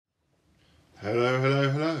Hello,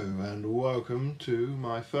 and welcome to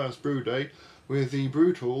my first brew day with the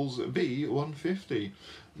Brewtools B150.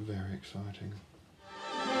 Very exciting.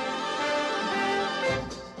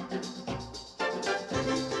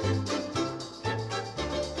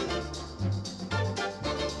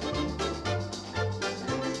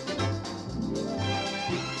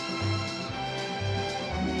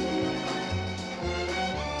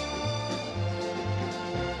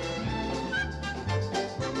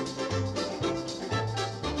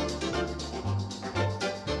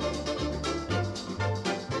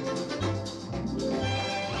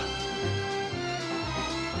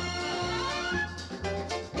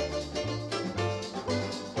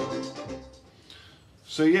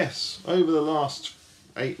 So yes, over the last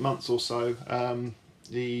 8 months or so,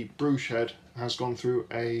 the brew shed has gone through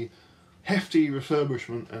a hefty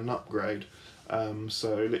refurbishment and upgrade.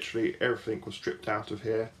 So literally everything was stripped out of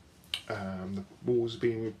here. The walls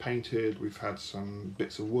being repainted, we've had some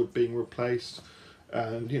bits of wood being replaced,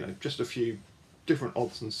 and just a few different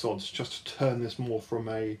odds and sods just to turn this more from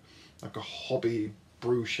a hobby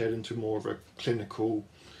brew shed into more of a clinical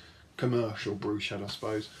commercial brew shed, I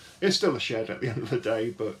suppose. It's still a shed at the end of the day,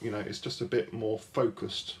 but it's just a bit more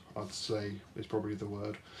focused, I'd say is probably the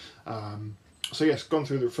word. So yes, gone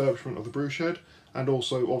through the refurbishment of the brew shed, and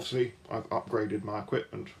also obviously I've upgraded my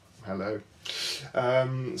equipment. Hello.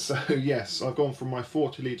 So yes, I've gone from my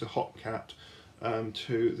 40 litre Hopcat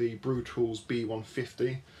to the Brewtools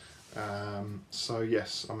B150. So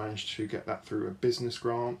yes, I managed to get that through a business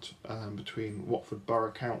grant between Watford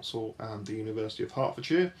Borough Council and the University of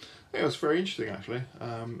Hertfordshire. It was very interesting actually.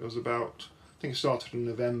 It was about, I think it started in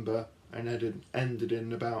November and ended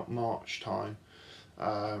in about March time.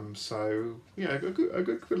 So yeah, a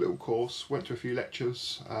good little course. Went to a few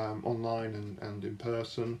lectures online and in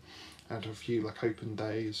person, and a few open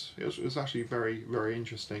days. It was actually very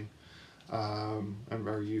interesting and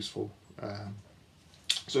very useful.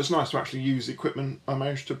 So it's nice to actually use the equipment I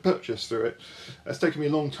managed to purchase through it. It's taken me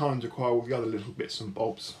a long time to acquire all the other little bits and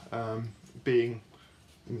bobs. Being,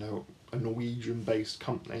 a Norwegian-based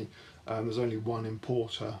company, there's only one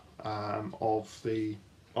importer of the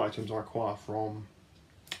items I acquire from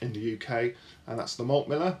in the UK, and that's the malt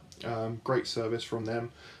miller. Great service from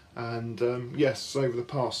them. And yes, over the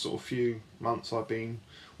past sort of few months, I've been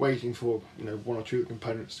waiting for one or two of the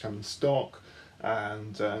components to come in stock.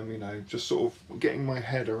 And just sort of getting my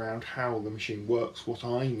head around how the machine works, what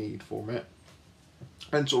I need from it,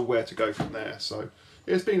 and sort of where to go from there. So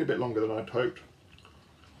it's been a bit longer than I'd hoped,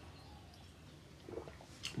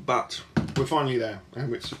 but we're finally there,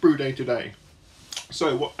 and it's brew day today.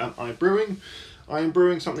 So what am I brewing? I am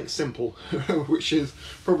brewing something simple, which is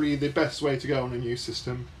probably the best way to go on a new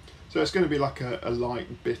system. So it's going to be like a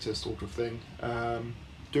light bitter sort of thing.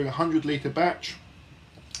 Doing a 100 litre batch.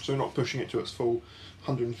 So not pushing it to its full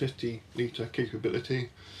 150 litre capability.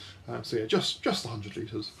 So yeah, just 100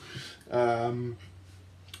 litres. I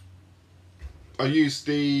used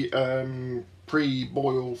the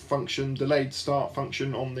pre-boil function, delayed start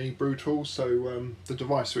function on the brew tool. So the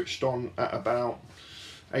device switched on at about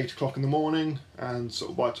 8 o'clock in the morning, and sort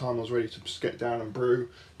of by the time I was ready to just get down and brew,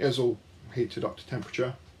 it was all heated up to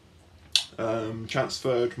temperature.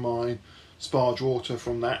 Transferred my sparge water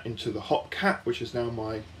from that into the Hopcat, which is now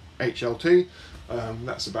my HLT.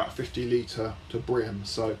 That's about 50 litre to brim,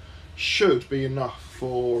 so should be enough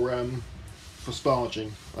for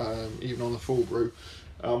sparging, even on the full brew.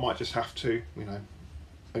 I might just have to,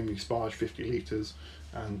 only sparge 50 litres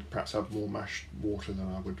and perhaps have more mashed water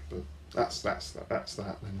than I would, but that's that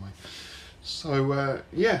anyway. So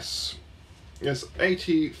yes, there's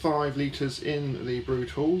 85 litres in the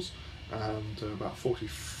Brewtools and about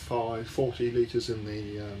 40 litres in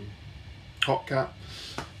the Hopcat.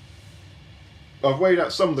 I've weighed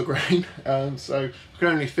out some of the grain, so I can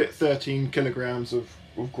only fit 13 kilograms of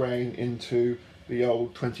grain into the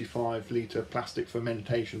old 25 litre plastic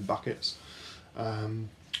fermentation buckets.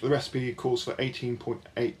 The recipe calls for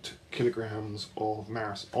 18.8 kilograms of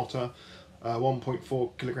Maris Otter,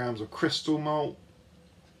 1.4 kilograms of crystal malt.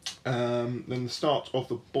 Then the start of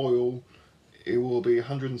the boil, it will be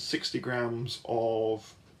 160 grams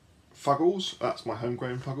of Fuggles, that's my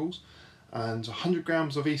homegrown Fuggles, and 100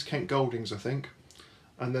 grams of East Kent Goldings, I think.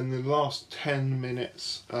 And then the last 10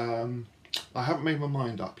 minutes, I haven't made my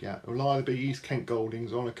mind up yet. It will either be East Kent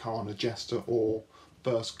Goldings, Onikana, Jester, or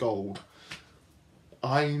First Gold.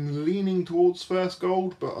 I'm leaning towards First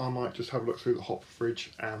Gold, but I might just have a look through the hop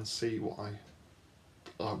fridge and see what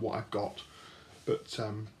I've got. But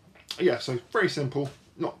yeah, so very simple,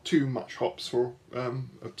 not too much hops for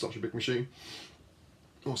such a big machine.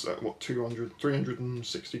 What's that? What,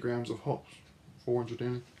 360 grams of hops? 400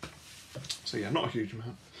 nearly. So yeah, not a huge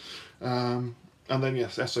amount. And then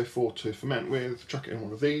yes, SO4 to ferment with, chuck it in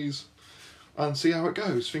one of these and see how it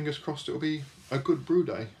goes. Fingers crossed it'll be a good brew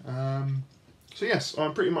day. So yes,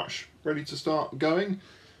 I'm pretty much ready to start going.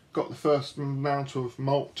 Got the first amount of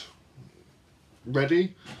malt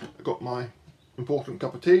ready. I got my important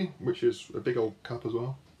cup of tea, which is a big old cup as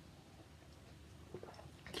well.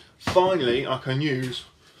 Finally, I can use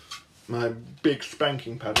my big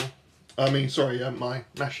spanking paddle. My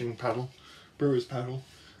mashing paddle, brewer's paddle.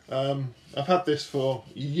 I've had this for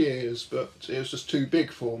years, but it was just too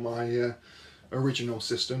big for my original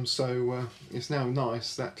system, so it's now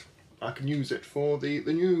nice that I can use it for the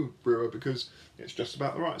new brewer because it's just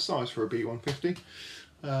about the right size for a B150.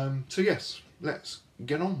 So yes, let's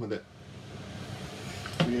get on with it.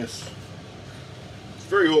 Yes, it's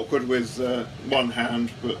very awkward with one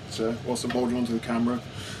hand, but whilst I'm holding onto the camera.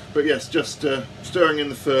 But yes, just stirring in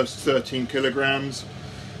the first 13 kilograms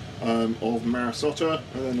of Marisota,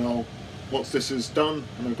 and then once this is done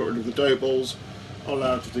and I've got rid of the dough balls, I'll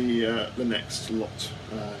add the next lot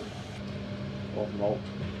of malt.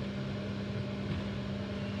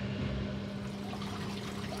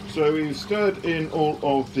 So we've stirred in all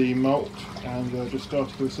of the malt and just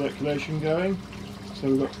started the circulation going. So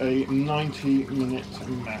we've got a 90-minute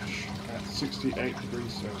mash at 68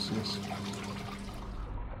 degrees Celsius.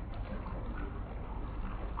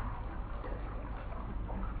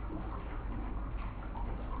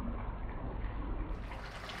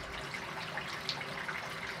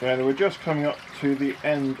 And we're just coming up to the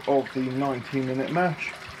end of the 90-minute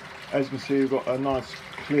mash. As you can see, we've got a nice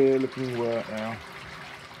clear looking wort now.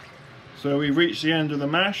 So we've reached the end of the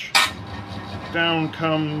mash. Down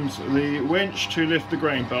comes the winch to lift the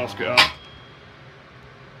grain basket up.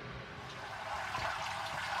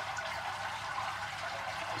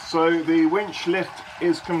 So the winch lift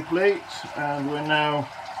is complete, and we're now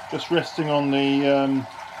just resting on the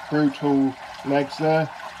brew tool legs there.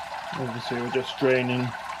 As you can see, we're just draining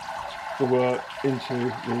the wort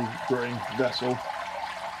into the brewing vessel.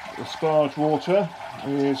 The sparge water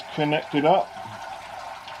is connected up.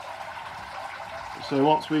 So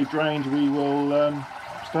once we've drained, we will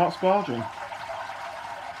start sparging.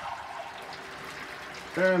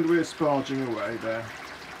 And we're sparging away there.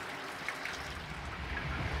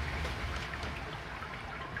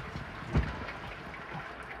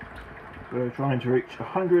 We're trying to reach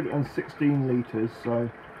 116 litres, so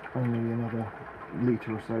only another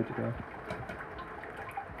litre or so to go.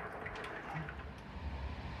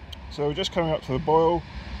 So we're just coming up to the boil.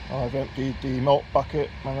 I've emptied the malt bucket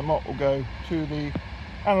and the malt will go to the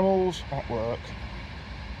animals at work.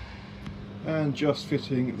 And just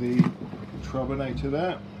fitting the turbinator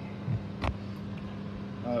there,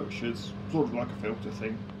 which is sort of like a filter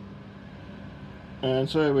thing. And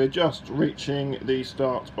so we're just reaching the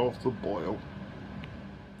start of the boil.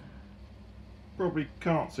 Probably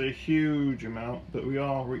can't see a huge amount, but we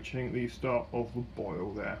are reaching the start of the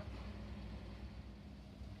boil there.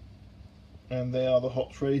 And they are the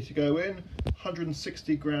hops ready to go in.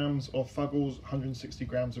 160 grams of Fuggles, 160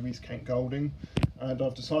 grams of East Kent Golding, and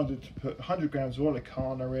I've decided to put 100 grams of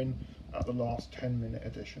Olicana in at the last 10-minute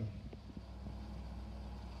addition.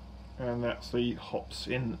 And that's the hops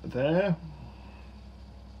in there.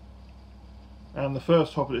 And the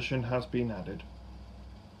first hop addition has been added.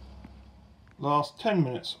 Last 10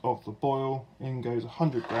 minutes of the boil, in goes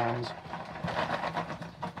 100 grams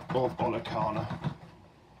of Olicana.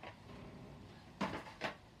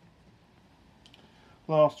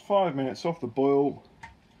 Last 5 minutes of the boil,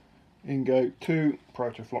 in go 2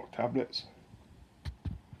 Protofloc tablets.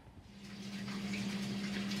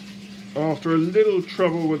 After a little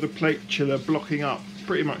trouble with the plate chiller blocking up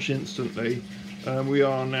pretty much instantly, we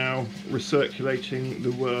are now recirculating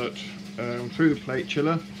the wort through the plate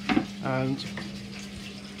chiller, and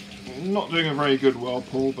not doing a very good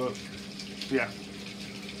whirlpool, but yeah,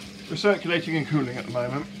 recirculating and cooling at the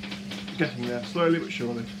moment, getting there slowly but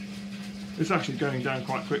surely. It's actually going down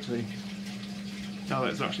quite quickly now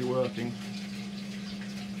that it's actually working.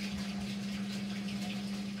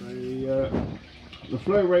 The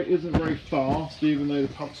flow rate isn't very fast, even though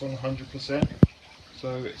the pump's on 100%,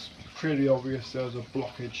 so it's pretty obvious there's a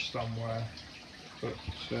blockage somewhere, but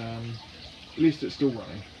at least it's still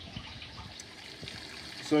running.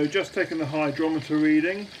 So just taking the hydrometer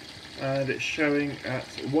reading, and it's showing at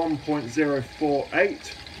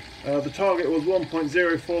 1.048. The target was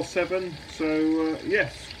 1.047, so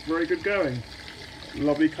yes, very good going.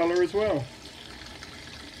 Lovely colour as well.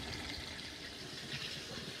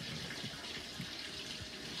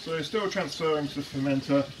 So still transferring to the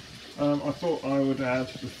fermenter, I thought I would add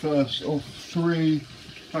the first of 3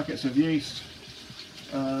 packets of yeast,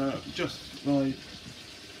 just my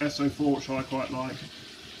SO4, which I quite like.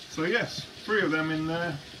 So yes, 3 of them in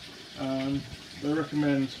there. They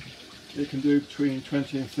recommend it can do between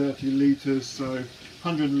 20 and 30 litres, so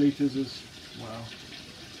 100 litres is, well,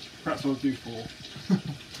 perhaps I'll do 4.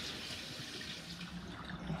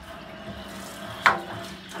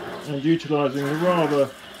 And utilising a rather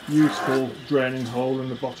useful draining hole in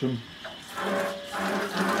the bottom.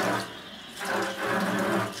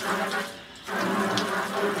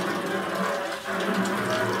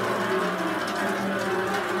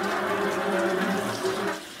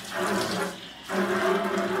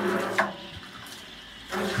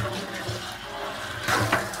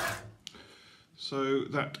 So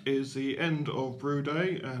that is the end of brew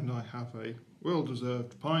day, and I have a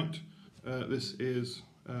well-deserved pint. This is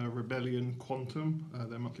Rebellion Quantum,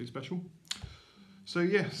 their monthly special. So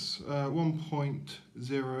yes,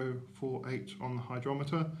 1.048 on the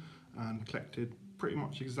hydrometer, and collected pretty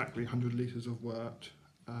much exactly 100 litres of wort,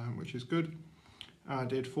 which is good. I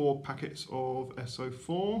did 4 packets of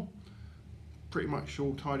SO4, pretty much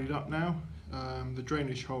all tidied up now. The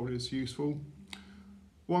drainage hole is useful.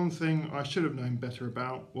 One thing I should have known better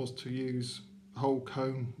about was to use whole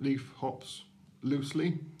cone leaf hops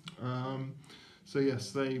loosely. So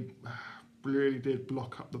yes, they really did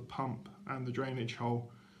block up the pump and the drainage hole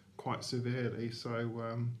quite severely. So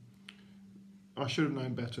I should have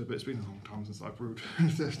known better, but it's been a long time since I brewed,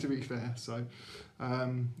 to be fair. So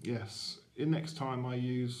yes, next time I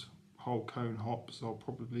use whole cone hops, I'll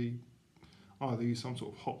probably either use some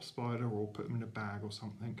sort of hop spider or put them in a bag or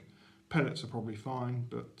something. Pellets are probably fine,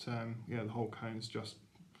 but yeah, the whole cone's just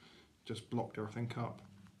blocked everything up.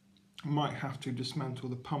 I might have to dismantle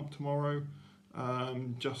the pump tomorrow,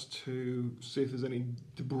 just to see if there's any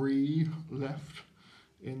debris left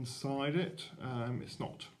inside it. It's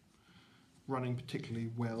not running particularly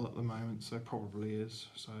well at the moment, so probably is.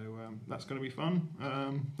 So that's going to be fun.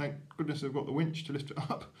 Thank goodness I've got the winch to lift it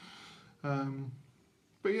up.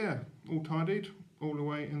 But yeah, all tidied, all the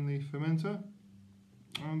way in the fermenter.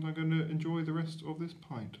 And I'm going to enjoy the rest of this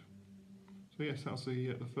pint. So yes, that's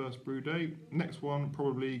the first brew day. Next one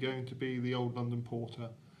probably going to be the Old London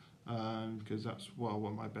Porter, because that's, well,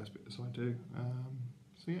 one of my best bits I do.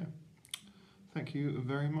 So yeah, thank you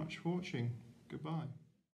very much for watching. Goodbye.